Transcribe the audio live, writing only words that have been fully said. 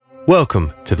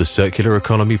Welcome to the Circular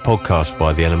Economy podcast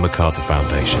by the Ellen MacArthur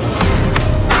Foundation.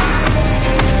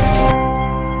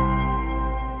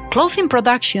 Clothing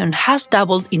production has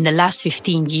doubled in the last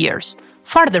 15 years.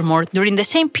 Furthermore, during the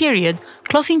same period,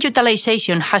 clothing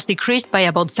utilization has decreased by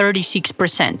about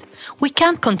 36%. We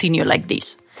can't continue like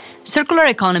this. Circular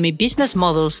economy business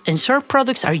models ensure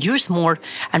products are used more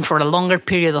and for a longer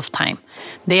period of time.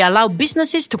 They allow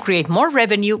businesses to create more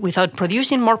revenue without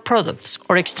producing more products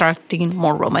or extracting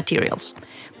more raw materials.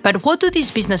 But what do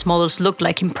these business models look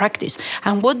like in practice,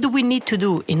 and what do we need to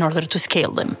do in order to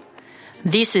scale them?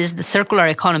 This is the Circular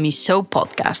Economy Show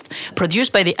podcast,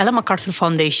 produced by the Ellen MacArthur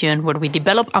Foundation, where we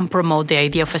develop and promote the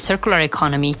idea of a circular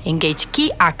economy, engage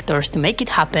key actors to make it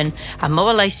happen, and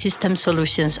mobilize system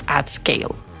solutions at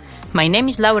scale. My name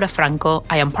is Laura Franco,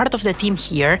 I am part of the team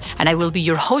here, and I will be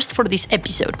your host for this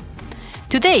episode.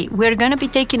 Today, we're going to be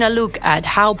taking a look at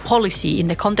how policy in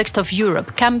the context of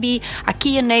Europe can be a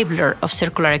key enabler of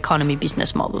circular economy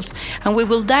business models, and we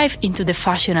will dive into the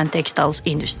fashion and textiles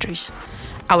industries.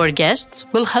 Our guests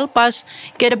will help us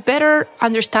get a better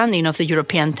understanding of the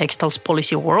European textiles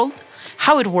policy world,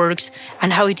 how it works,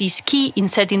 and how it is key in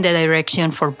setting the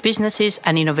direction for businesses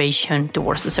and innovation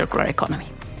towards the circular economy.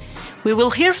 We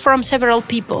will hear from several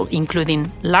people,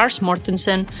 including Lars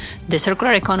Mortensen, the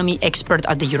circular economy expert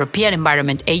at the European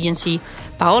Environment Agency,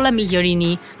 Paola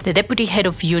Migliorini, the Deputy Head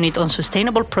of Unit on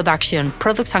Sustainable Production,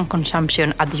 Products and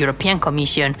Consumption at the European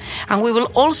Commission, and we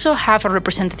will also have a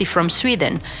representative from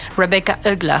Sweden, Rebecca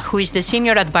Uggla, who is the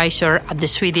Senior Advisor at the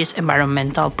Swedish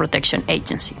Environmental Protection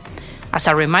Agency. As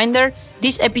a reminder,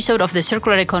 this episode of the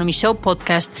Circular Economy Show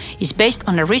podcast is based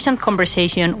on a recent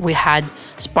conversation we had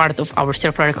as part of our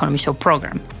Circular Economy Show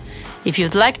program. If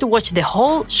you'd like to watch the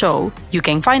whole show, you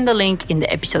can find the link in the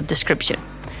episode description.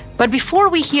 But before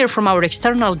we hear from our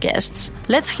external guests,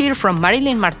 let's hear from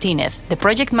Marilyn Martinez, the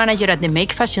project manager at the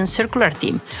Make Fashion Circular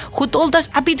team, who told us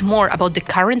a bit more about the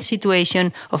current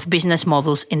situation of business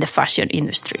models in the fashion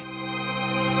industry.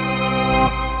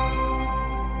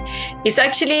 It's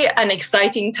actually an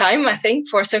exciting time, I think,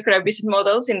 for circular business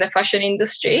models in the fashion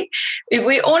industry. If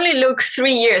we only look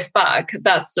 3 years back,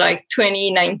 that's like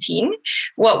 2019,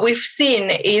 what we've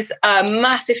seen is a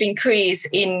massive increase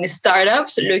in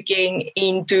startups looking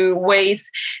into ways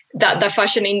that the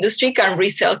fashion industry can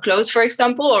resell clothes, for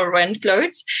example, or rent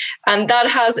clothes. And that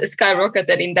has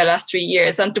skyrocketed in the last 3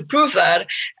 years. And to prove that,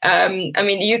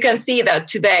 you can see that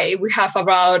today we have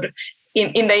about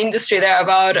in the industry, there are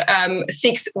about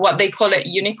 6, what they call it,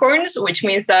 unicorns, which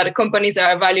means that companies that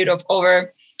are valued of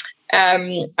over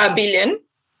a billion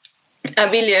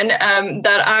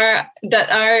that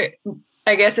are,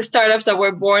 I guess, startups that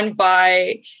were born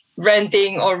by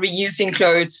renting or reusing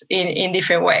clothes in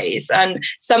different ways. And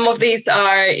some of these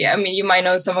are, you might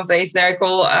know some of these. They're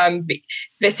called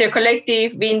Vestiaire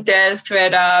Collective, Vinted,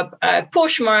 ThreadUp,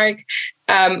 Poshmark,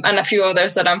 and a few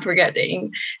others that I'm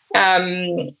forgetting.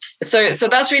 So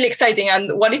that's really exciting.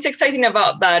 And what is exciting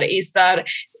about that is that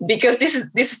because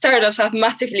these startups have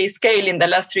massively scaled in the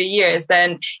last 3 years,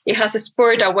 then it has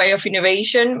spurred a way of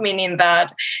innovation, meaning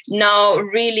that now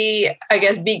really, I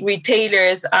guess, big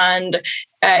retailers and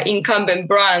incumbent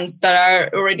brands that are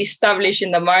already established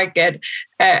in the market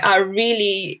are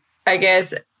really, I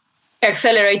guess,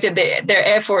 accelerated their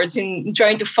efforts in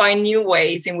trying to find new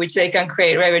ways in which they can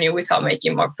create revenue without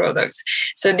making more products.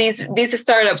 So these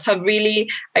startups have really,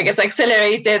 I guess,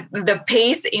 accelerated the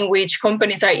pace in which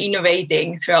companies are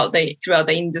innovating throughout the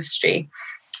industry.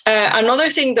 Another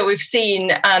thing that we've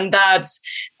seen, and that's,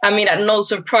 at no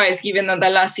surprise, given that the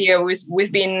last year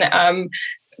we've been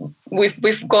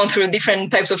we've gone through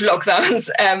different types of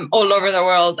lockdowns all over the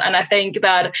world. And I think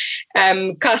that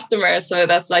customers, so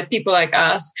that's like people like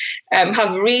us,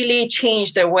 have really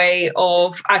changed their way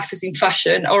of accessing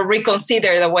fashion or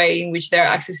reconsider the way in which they're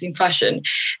accessing fashion.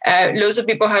 Lots of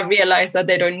people have realized that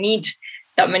they don't need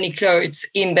that many clothes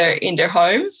in their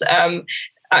homes.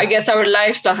 I guess our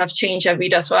lifestyle have changed a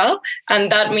bit as well.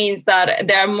 And that means that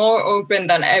they are more open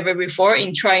than ever before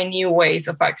in trying new ways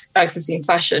of accessing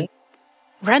fashion.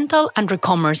 Rental and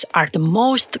re-commerce are the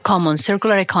most common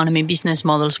circular economy business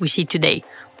models we see today.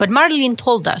 But Marilyn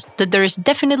told us that there is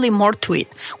definitely more to it,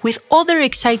 with other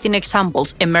exciting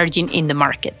examples emerging in the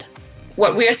market.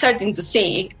 What we are starting to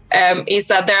see is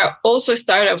that there are also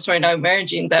startups right now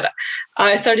emerging that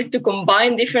are starting to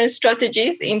combine different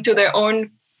strategies into their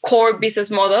own core business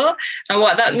model. And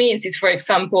what that means is, for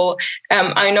example,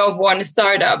 I know of one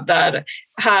startup that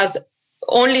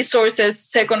only sources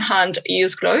secondhand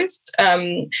used clothes,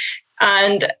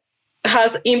 and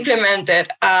has implemented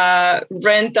a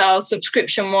rental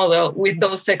subscription model with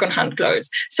those secondhand clothes.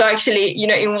 So actually,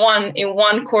 in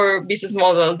one core business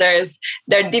model, there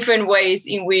are different ways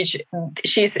in which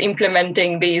she's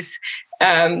implementing these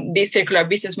circular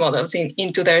business models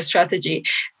into their strategy.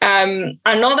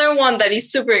 Another one that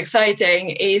is super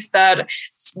exciting is that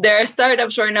there are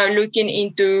startups right now looking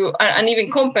into, and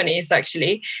even companies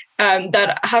actually,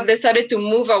 that have decided to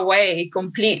move away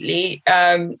completely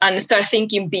and start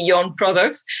thinking beyond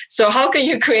products. So how can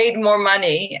you create more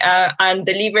money and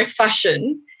deliver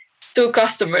fashion to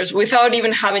customers without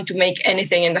even having to make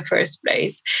anything in the first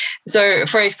place? So,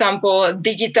 for example,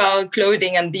 digital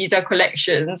clothing and digital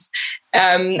collections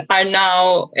are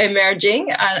now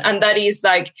emerging. And that is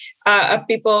like a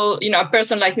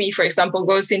person like me, for example,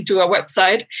 goes into a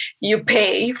website, you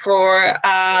pay for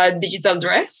a digital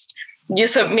dress, you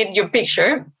submit your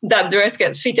picture, that dress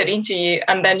gets fitted into you,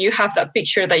 and then you have that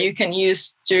picture that you can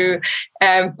use to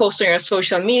post on your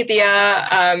social media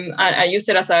and use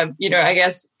it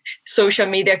as social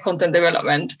media content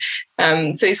development.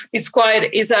 So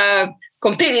it's a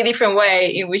completely different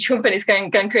way in which companies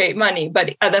can create money,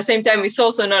 but at the same time, it's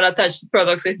also not attached to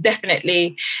products. So it's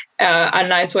definitely a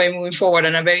nice way moving forward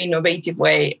and a very innovative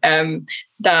way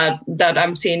that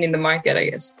I'm seeing in the market, I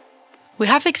guess. We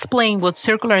have explained what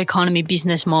circular economy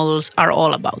business models are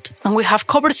all about, and we have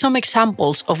covered some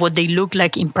examples of what they look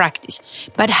like in practice.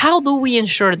 But how do we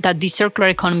ensure that these circular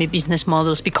economy business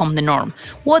models become the norm?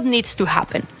 What needs to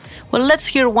happen? Well, let's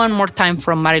hear one more time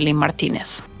from Marilyn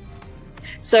Martinez.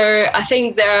 So I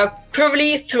think there are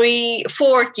probably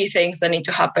 4 key things that need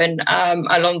to happen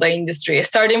along the industry,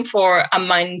 starting for a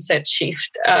mindset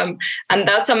shift. And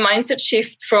that's a mindset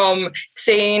shift from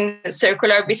seeing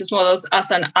circular business models as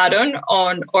an add-on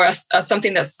or as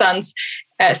something that stands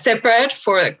separate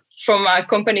from a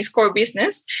company's core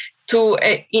business to,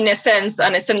 in a sense,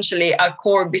 and essentially a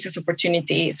core business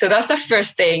opportunity. So that's the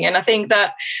first thing. And I think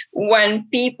that when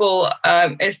people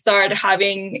start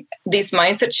having this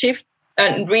mindset shift,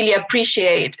 and really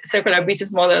appreciate circular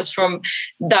business models from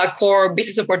the core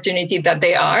business opportunity that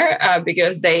they are,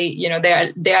 because they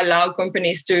allow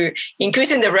companies to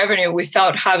increase in their revenue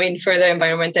without having further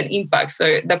environmental impact.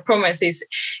 So the promise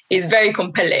is very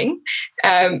compelling.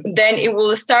 Then it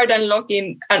will start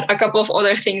unlocking a couple of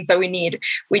other things that we need,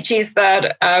 which is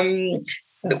that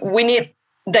we need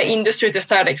the industry to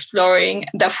start exploring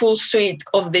the full suite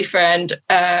of different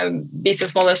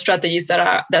business model strategies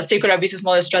the circular business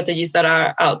model strategies that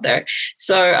are out there.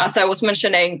 So as I was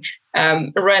mentioning,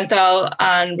 rental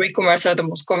and re-commerce are the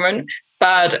most common,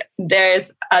 but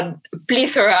there's a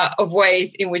plethora of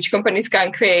ways in which companies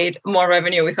can create more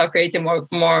revenue without creating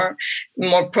more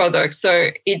products.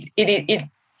 So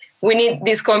we need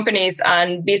these companies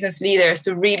and business leaders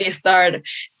to really start,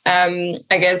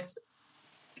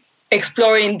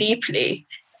 exploring deeply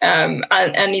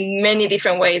and in many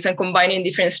different ways and combining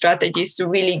different strategies to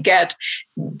really get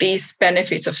these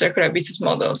benefits of circular business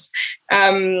models.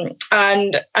 And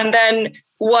then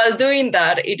while doing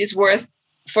that, it is worth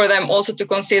for them also to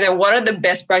consider what are the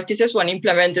best practices when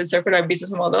implementing circular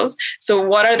business models. So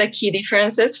what are the key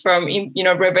differences from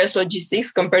reverse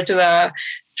logistics compared to the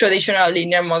traditional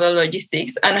linear model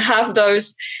logistics, and have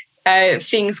those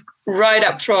things right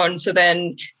up front, so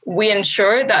then we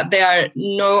ensure that there are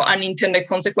no unintended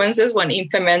consequences when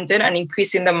implementing and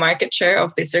increasing the market share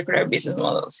of the circular business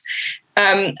models.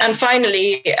 And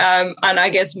finally, and I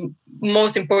guess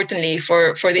most importantly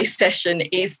for this session,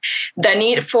 is the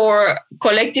need for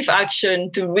collective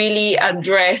action to really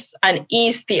address and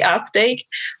ease the uptake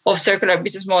of circular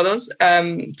business models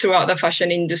throughout the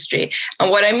fashion industry.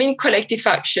 And what I mean collective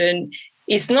action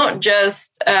is not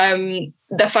just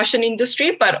the fashion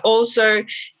industry, but also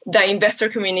the investor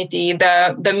community,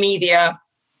 the media,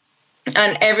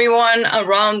 and everyone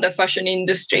around the fashion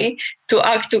industry to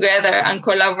act together and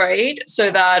collaborate so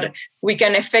that we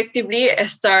can effectively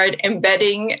start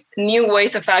embedding new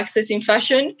ways of accessing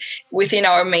fashion within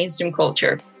our mainstream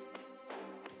culture.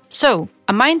 So,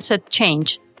 a mindset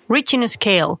change, reaching a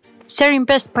scale, sharing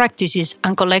best practices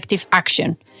and collective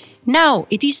action. Now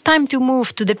it is time to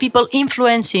move to the people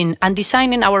influencing and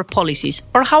designing our policies,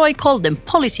 or how I call them,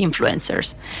 policy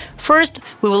influencers. First,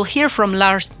 we will hear from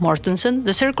Lars Mortensen,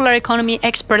 the circular economy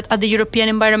expert at the European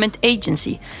Environment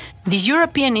Agency. This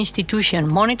European institution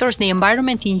monitors the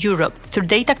environment in Europe through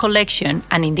data collection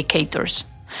and indicators,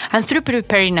 and through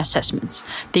preparing assessments.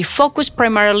 They focus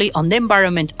primarily on the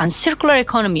environment, and circular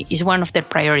economy is one of their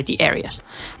priority areas.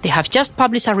 They have just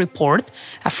published a report,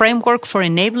 a framework for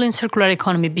enabling circular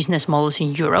economy business models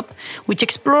in Europe, which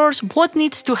explores what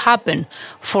needs to happen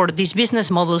for these business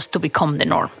models to become the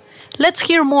norm. Let's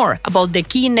hear more about the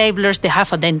key enablers they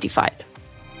have identified.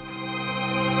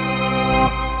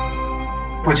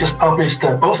 We just published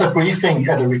both a briefing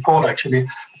and a report, actually,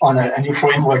 on a new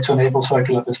framework to enable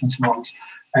circular business models.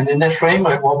 And in that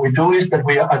framework, what we do is that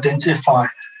we identify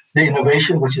the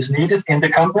innovation which is needed in the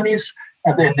companies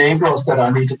and the enablers that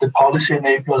are needed, the policy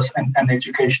enablers and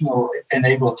educational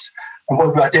enablers. And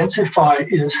what we identify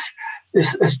is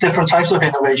different types of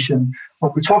innovation.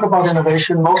 When we talk about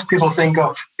innovation, most people think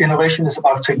of innovation as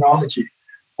about technology.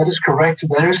 That is correct.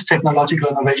 There is technological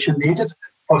innovation needed,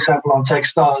 for example, on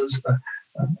textiles,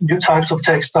 new types of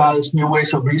textiles, new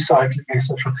ways of recycling,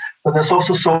 etc. But there's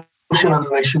also social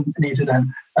innovation needed, and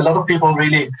a lot of people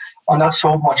really are not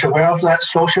so much aware of that.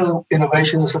 Social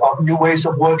innovation is about new ways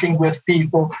of working with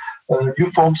people, new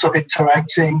forms of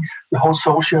interacting, the whole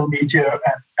social media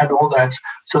and all that.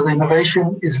 So the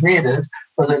innovation is needed,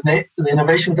 but the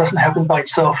innovation doesn't happen by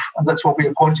itself, and that's what we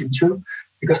are pointing to,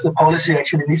 because the policy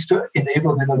actually needs to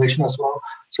enable the innovation as well.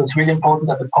 So it's really important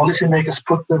that the policymakers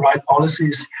put the right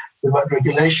policies, the right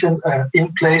regulation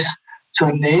in place to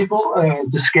enable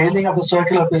the scaling of the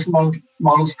circular business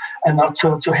models and not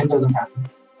to hinder them happening.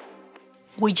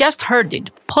 We just heard it.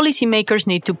 Policymakers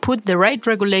need to put the right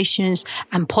regulations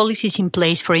and policies in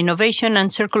place for innovation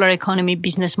and circular economy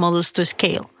business models to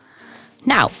scale.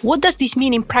 Now, what does this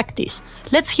mean in practice?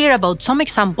 Let's hear about some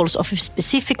examples of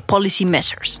specific policy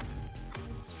measures.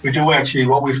 We do actually,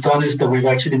 what we've done is that we've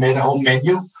actually made a whole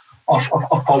menu of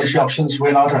policy options.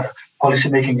 We're not a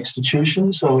policymaking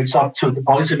institution, so it's up to the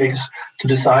policymakers to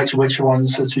decide which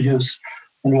ones to use.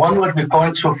 And one what we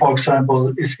point to, for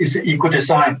example, is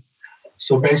eco-design.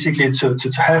 So basically to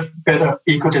have better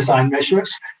eco-design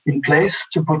measures in place,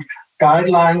 to put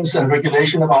guidelines and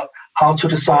regulation about how to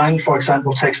design, for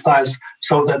example, textiles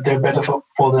so that they're better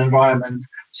for the environment,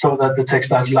 so that the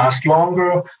textiles last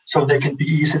longer, so they can be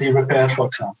easily repaired, for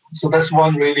example. So that's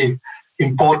one really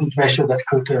important measure that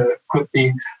could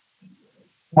be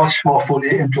much more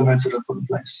fully implemented and put in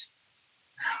place.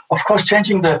 Of course,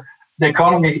 changing the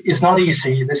economy is not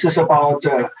easy. This is about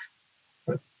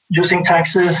using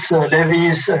taxes,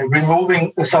 levies,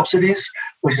 removing the subsidies,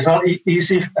 which is not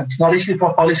easy. And it's not easy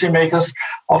for policymakers.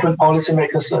 Often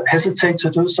policymakers hesitate to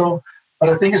do so. But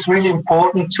I think it's really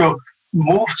important to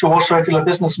move towards circular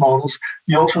business models.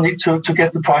 You also need to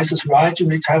get the prices right. You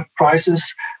need to have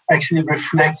prices actually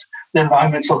reflect the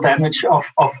environmental damage of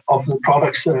the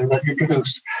products that you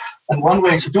produce. And one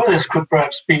way to do this could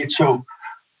perhaps be to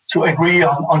agree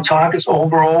on targets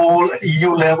overall at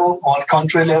EU level or at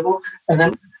country level, and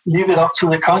then leave it up to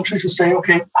the country to say,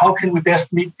 okay, how can we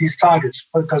best meet these targets?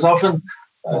 Because often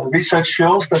research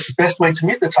shows that the best way to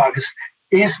meet the targets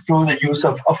is through the use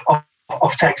of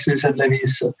taxes and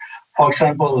levies. For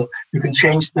example, you can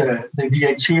change the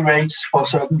VAT rates for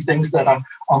certain things that are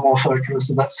more circular.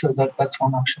 So that's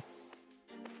one option.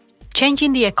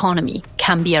 Changing the economy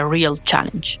can be a real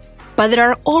challenge, but there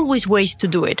are always ways to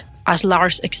do it, as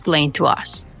Lars explained to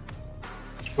us.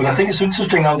 Well, I think it's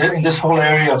interesting in this whole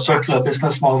area of circular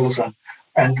business models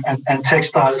and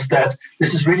textiles that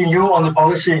this is really new on the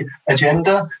policy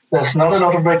agenda. There's not a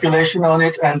lot of regulation on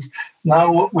it, and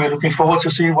now we're looking forward to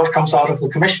see what comes out of the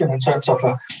Commission in terms of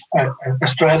a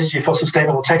strategy for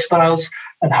sustainable textiles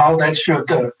and how that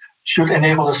should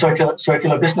enable the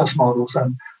circular business models.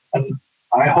 And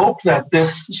I hope that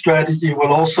this strategy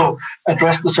will also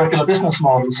address the circular business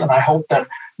models, and I hope that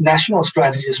national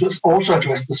strategies will also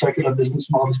address the circular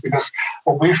business models, because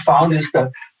what we've found is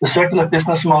that the circular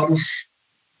business models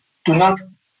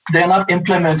they're not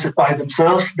implemented by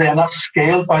themselves, they are not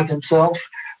scaled by themselves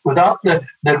without the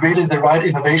right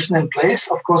innovation in place.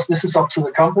 Of course, this is up to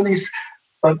the companies,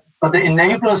 but the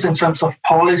enablers in terms of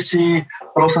policy,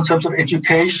 but also in terms of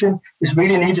education, is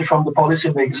really needed from the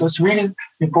policymakers. So it's really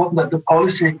important that the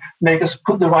policymakers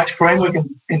put the right framework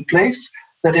in place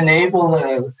that enable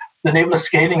the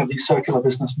scaling of these circular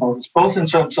business models, both in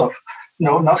terms of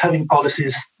not having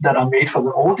policies that are made for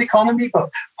the old economy, but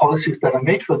policies that are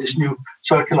made for this new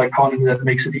circular economy that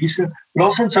makes it easier, but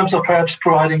also in terms of perhaps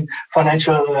providing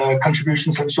financial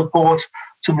contributions and support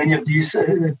to many of these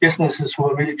businesses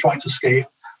who are really trying to scale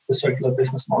the circular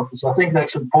business models. I think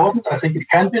that's important. I think it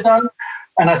can be done,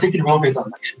 and I think it will be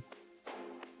done, actually.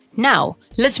 Now,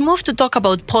 let's move to talk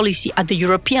about policy at the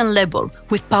European level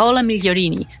with Paola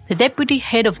Migliorini, the Deputy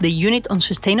Head of the Unit on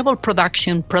Sustainable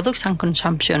Production, Products and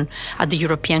Consumption at the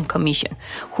European Commission,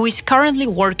 who is currently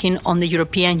working on the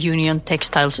European Union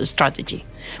Textiles Strategy.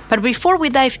 But before we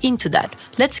dive into that,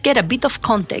 let's get a bit of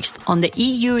context on the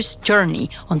EU's journey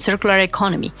on circular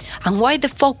economy and why the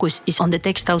focus is on the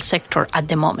textile sector at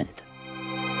the moment.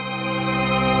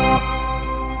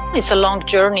 It's a long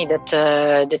journey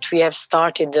that we have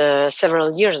started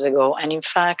several years ago. And in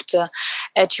fact,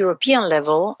 at European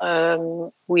level,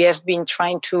 we have been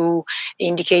trying to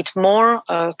indicate more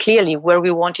clearly where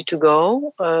we wanted to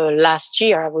go last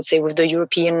year, I would say, with the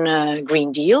European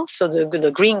Green Deal, so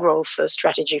the green growth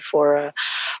strategy for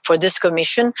this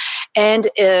Commission. And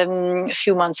a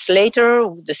few months later,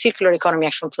 the Circular Economy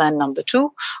Action Plan number 2,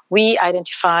 we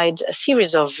identified a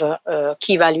series of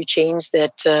key value chains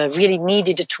that really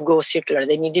needed to go circular.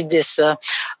 They needed this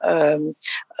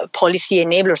policy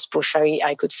enablers push,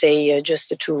 I could say,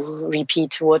 just to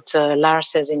repeat what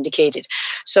Lars has indicated.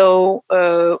 So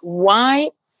why?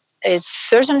 It's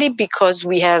certainly because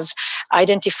we have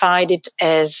identified it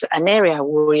as an area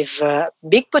with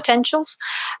big potentials,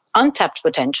 untapped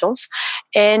potentials,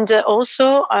 and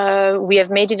also we have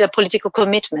made it a political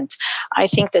commitment. I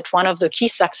think that one of the key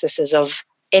successes of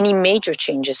any major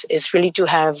changes is really to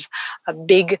have a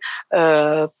big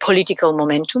political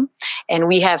momentum, and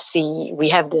we have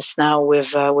this now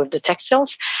with the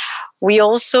textiles. We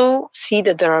also see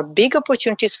that there are big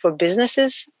opportunities for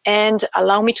businesses, and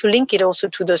allow me to link it also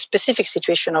to the specific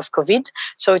situation of COVID.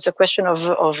 So it's a question of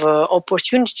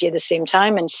opportunity at the same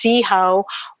time, and see how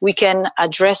we can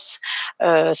address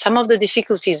some of the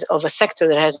difficulties of a sector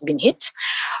that has been hit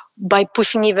by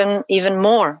pushing even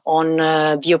more on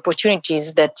the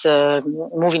opportunities that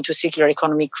moving to circular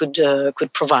economy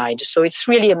could provide. So it's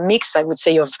really a mix, I would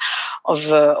say, of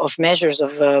measures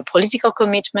of political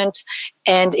commitment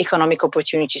and economic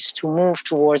opportunities to move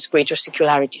towards greater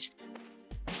circularities.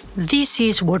 This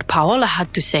is what Paola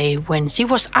had to say when she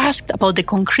was asked about the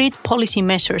concrete policy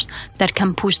measures that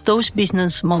can push those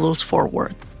business models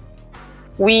forward.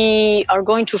 We are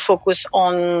going to focus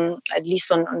on, at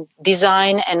least on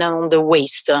design and on the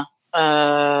waste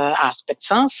aspects.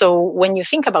 So when you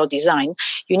think about design,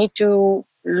 you need to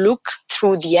look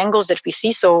through the angles that we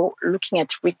see. So looking at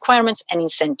requirements and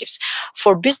incentives.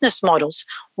 For business models,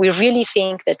 we really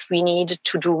think that we need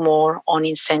to do more on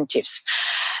incentives.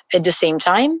 At the same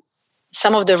time,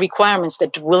 some of the requirements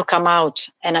that will come out,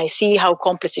 and I see how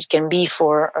complex it can be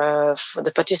for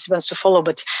the participants to follow,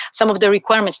 but some of the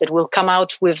requirements that will come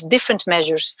out with different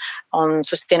measures on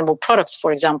sustainable products,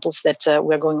 for example, that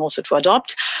we're going also to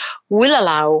adopt, will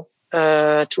allow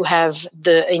to have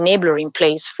the enabler in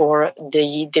place for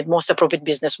the most appropriate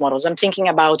business models. I'm thinking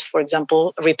about, for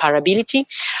example, reparability,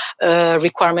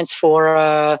 requirements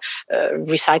for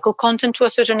recycled content to a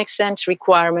certain extent,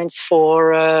 requirements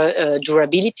for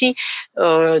durability,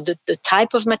 the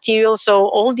type of material. So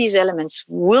all these elements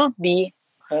will be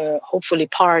hopefully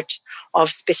part of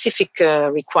specific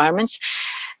requirements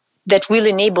that will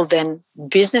enable then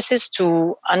businesses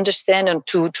to understand and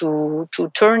to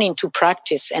turn into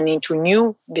practice and into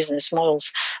new business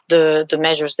models the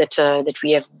measures that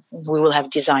we will have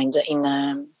designed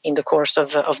in the course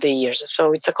of the years.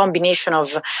 So it's a combination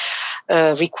of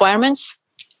requirements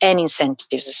and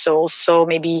incentives. So also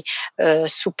maybe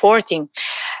supporting.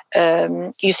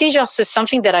 You see, just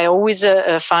something that I always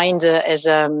find as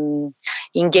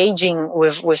engaging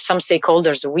with some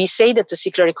stakeholders. We say that the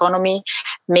circular economy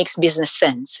makes business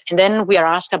sense. And then we are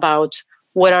asked about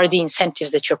what are the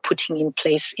incentives that you're putting in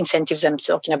place. Incentives I'm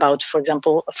talking about, for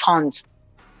example, funds.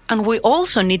 And we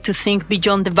also need to think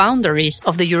beyond the boundaries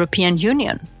of the European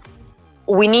Union.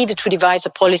 We need to devise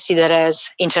a policy that has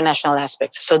international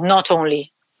aspects. So not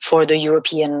only for the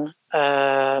European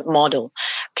model,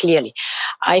 clearly.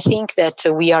 I think that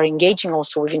we are engaging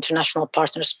also with international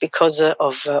partners because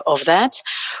of that.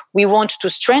 We want to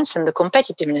strengthen the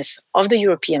competitiveness of the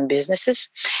European businesses.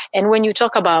 And when you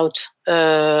talk about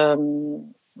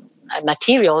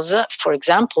materials, for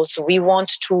example, so we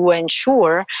want to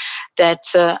ensure that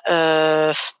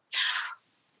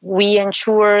we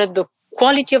ensure the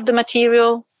quality of the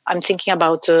material. I'm thinking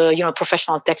about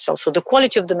professional textiles. So the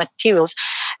quality of the materials.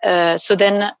 So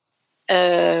then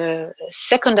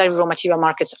secondary raw material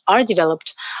markets are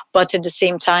developed, but at the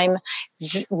same time,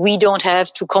 we don't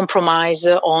have to compromise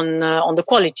on the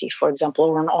quality, for example,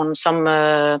 or on some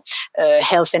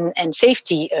health and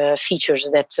safety features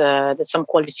that some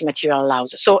quality material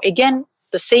allows. So again,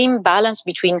 the same balance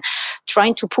between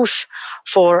trying to push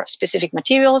for specific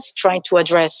materials, trying to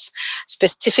address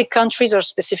specific countries or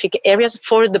specific areas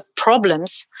for the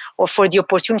problems or for the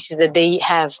opportunities that they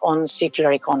have on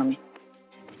circular economy.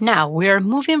 Now we are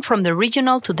moving from the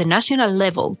regional to the national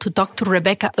level to talk to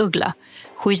Rebecca Uggla,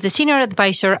 who is the senior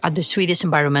advisor at the Swedish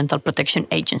Environmental Protection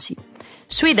Agency.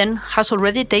 Sweden has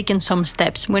already taken some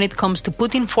steps when it comes to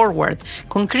putting forward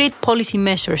concrete policy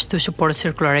measures to support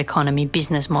circular economy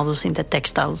business models in the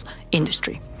textiles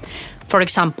industry. For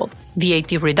example,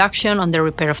 VAT reduction on the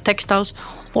repair of textiles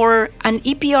or an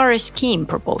EPR scheme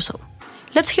proposal.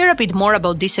 Let's hear a bit more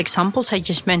about these examples I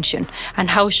just mentioned and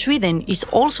how Sweden is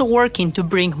also working to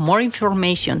bring more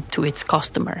information to its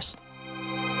customers.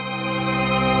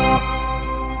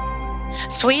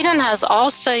 Sweden has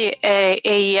also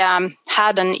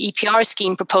had an EPR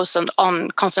scheme proposal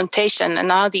on consultation, and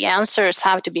now the answers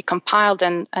have to be compiled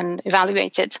and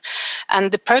evaluated.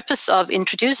 And the purpose of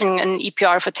introducing an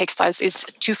EPR for textiles is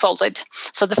twofold.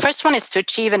 So the first one is to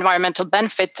achieve environmental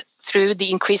benefit through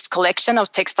the increased collection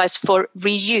of textiles for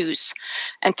reuse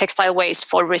and textile waste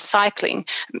for recycling,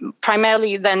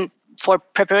 primarily then for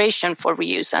preparation for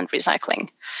reuse and recycling.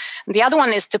 The other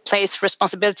one is to place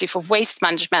responsibility for waste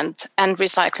management and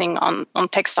recycling on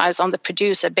textiles on the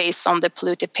producer based on the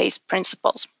polluter pays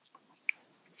principles.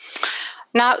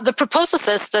 Now, the proposal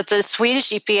says that the Swedish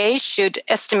EPA should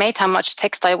estimate how much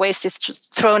textile waste is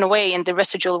thrown away in the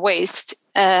residual waste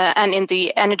and in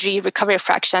the energy recovery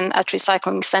fraction at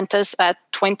recycling centers at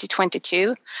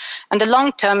 2022. And the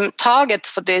long-term target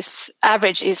for this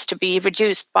average is to be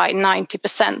reduced by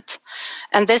 90%.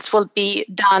 And this will be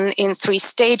done in 3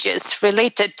 stages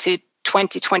related to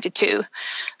 2022.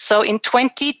 So in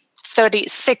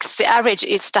 2036, the average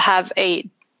is to have a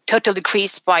total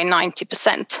decrease by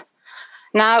 90%.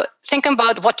 Now, think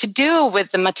about what to do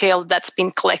with the material that's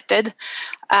been collected.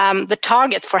 The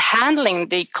target for handling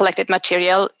the collected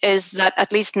material is that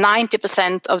at least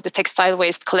 90% of the textile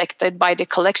waste collected by the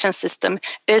collection system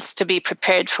is to be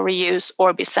prepared for reuse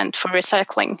or be sent for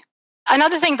recycling.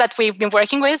 Another thing that we've been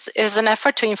working with is an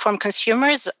effort to inform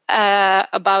consumers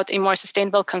about a more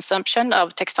sustainable consumption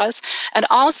of textiles and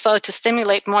also to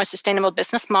stimulate more sustainable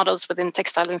business models within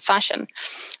textile and fashion.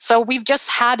 So we've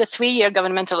just had a 3-year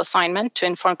governmental assignment to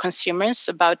inform consumers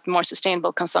about more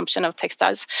sustainable consumption of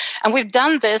textiles. And we've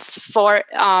done this for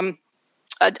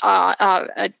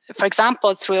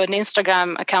example, through an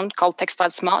Instagram account called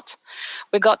Textile Smart.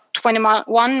 We got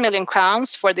 21 million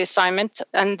crowns for the assignment,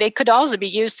 and they could also be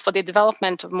used for the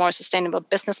development of more sustainable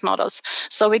business models.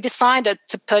 So we decided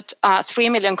to put 3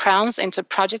 million crowns into a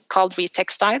project called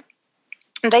Retextile.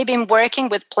 They've been working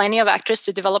with plenty of actors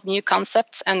to develop new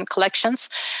concepts and collections,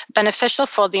 beneficial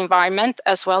for the environment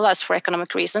as well as for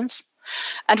economic reasons.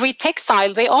 And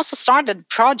Retextile, they also started a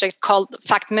project called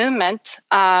Fact Movement,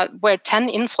 where 10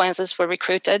 influencers were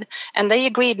recruited, and they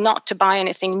agreed not to buy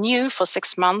anything new for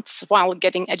 6 months while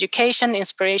getting education,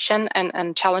 inspiration,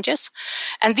 and challenges.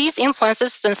 And these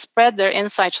influencers then spread their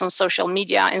insights on social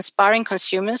media, inspiring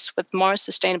consumers with more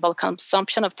sustainable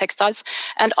consumption of textiles,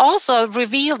 and also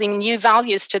revealing new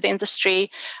values to the industry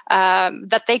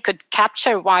that they could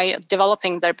capture while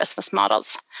developing their business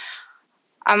models.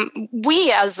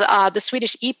 We, as the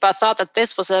Swedish EPA, thought that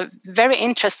this was a very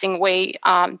interesting way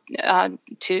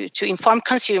to inform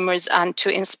consumers and to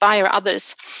inspire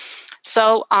others.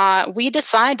 So we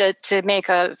decided to make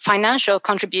a financial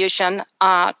contribution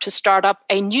to start up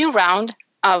a new round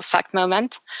of Fact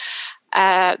Movement,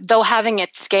 though having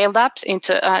it scaled up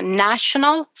into a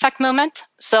national Fact Movement.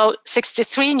 So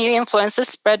 63 new influencers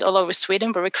spread all over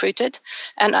Sweden were recruited.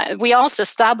 And we also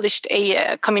established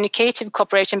a communicative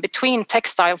cooperation between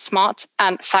Textile Smart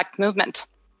and Fact Movement.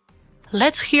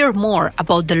 Let's hear more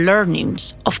about the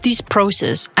learnings of this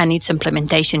process and its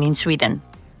implementation in Sweden.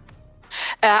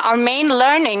 Our main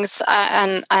learnings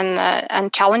and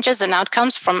challenges and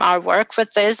outcomes from our work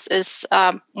with this is,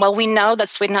 we know that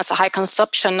Sweden has a high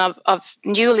consumption of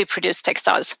newly produced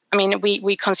textiles. I mean,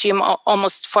 we consume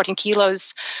almost 14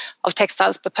 kilos of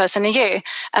textiles per person a year.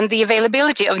 And the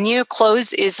availability of new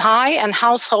clothes is high, and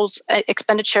household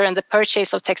expenditure and the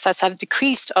purchase of textiles have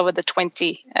decreased over the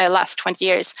last 20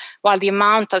 years, while the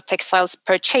amount of textiles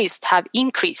purchased have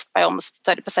increased by almost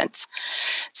 30%.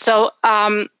 So,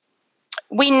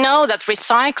 we know that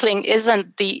recycling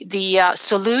isn't the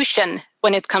solution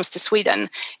when it comes to Sweden.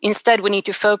 Instead, we need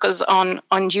to focus on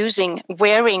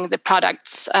wearing the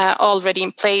products already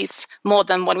in place more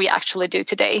than what we actually do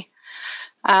today.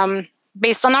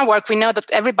 Based on our work, we know that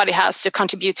everybody has to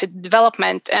contribute to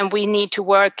development, and we need to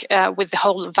work with the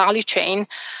whole value chain.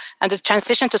 And the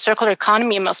transition to circular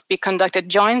economy must be conducted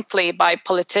jointly by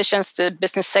politicians, the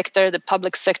business sector, the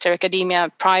public sector, academia,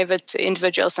 private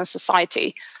individuals, and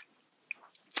society.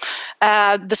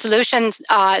 The solutions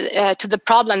to the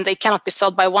problem, they cannot be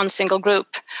solved by one single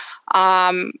group.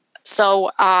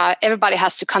 So everybody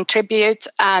has to contribute,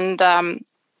 and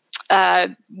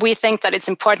we think that it's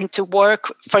important to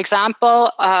work, for example,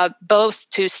 both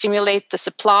to stimulate the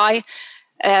supply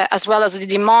as well as the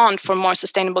demand for more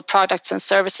sustainable products and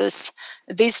services.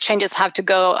 These changes have to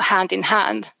go hand in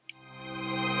hand.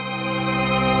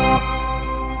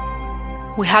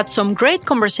 We had some great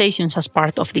conversations as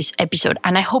part of this episode,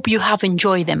 and I hope you have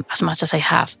enjoyed them as much as I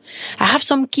have. I have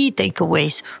some key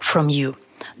takeaways from you.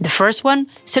 The first one,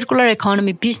 circular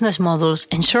economy business models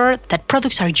ensure that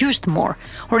products are used more,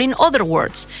 or in other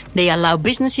words, they allow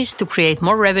businesses to create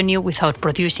more revenue without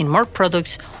producing more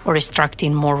products or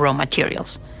extracting more raw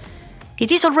materials.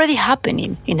 It is already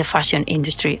happening in the fashion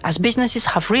industry as businesses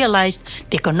have realized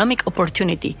the economic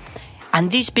opportunity, and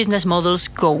these business models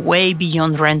go way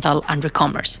beyond rental and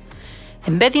re-commerce.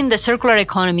 Embedding the circular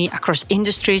economy across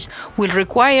industries will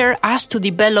require us to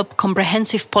develop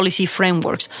comprehensive policy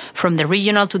frameworks from the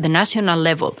regional to the national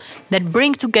level that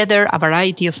bring together a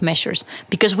variety of measures,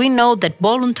 because we know that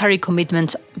voluntary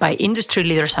commitments by industry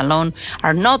leaders alone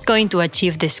are not going to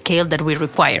achieve the scale that we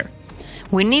require.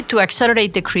 We need to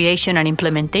accelerate the creation and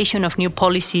implementation of new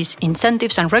policies,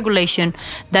 incentives, and regulation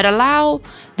that allow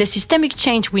the systemic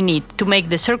change we need to make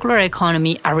the circular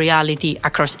economy a reality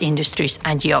across industries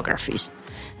and geographies.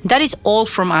 That is all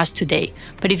from us today.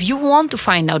 But if you want to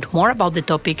find out more about the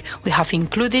topic, we have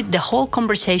included the whole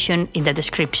conversation in the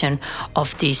description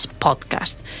of this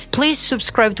podcast. Please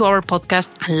subscribe to our podcast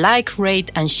and like,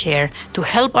 rate, and share to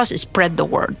help us spread the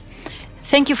word.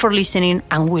 Thank you for listening,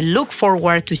 and we look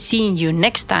forward to seeing you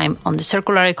next time on the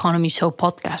Circular Economy Show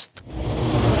podcast.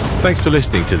 Thanks for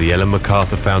listening to the Ellen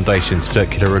MacArthur Foundation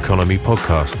Circular Economy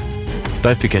podcast.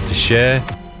 Don't forget to share,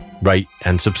 rate,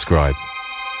 and subscribe.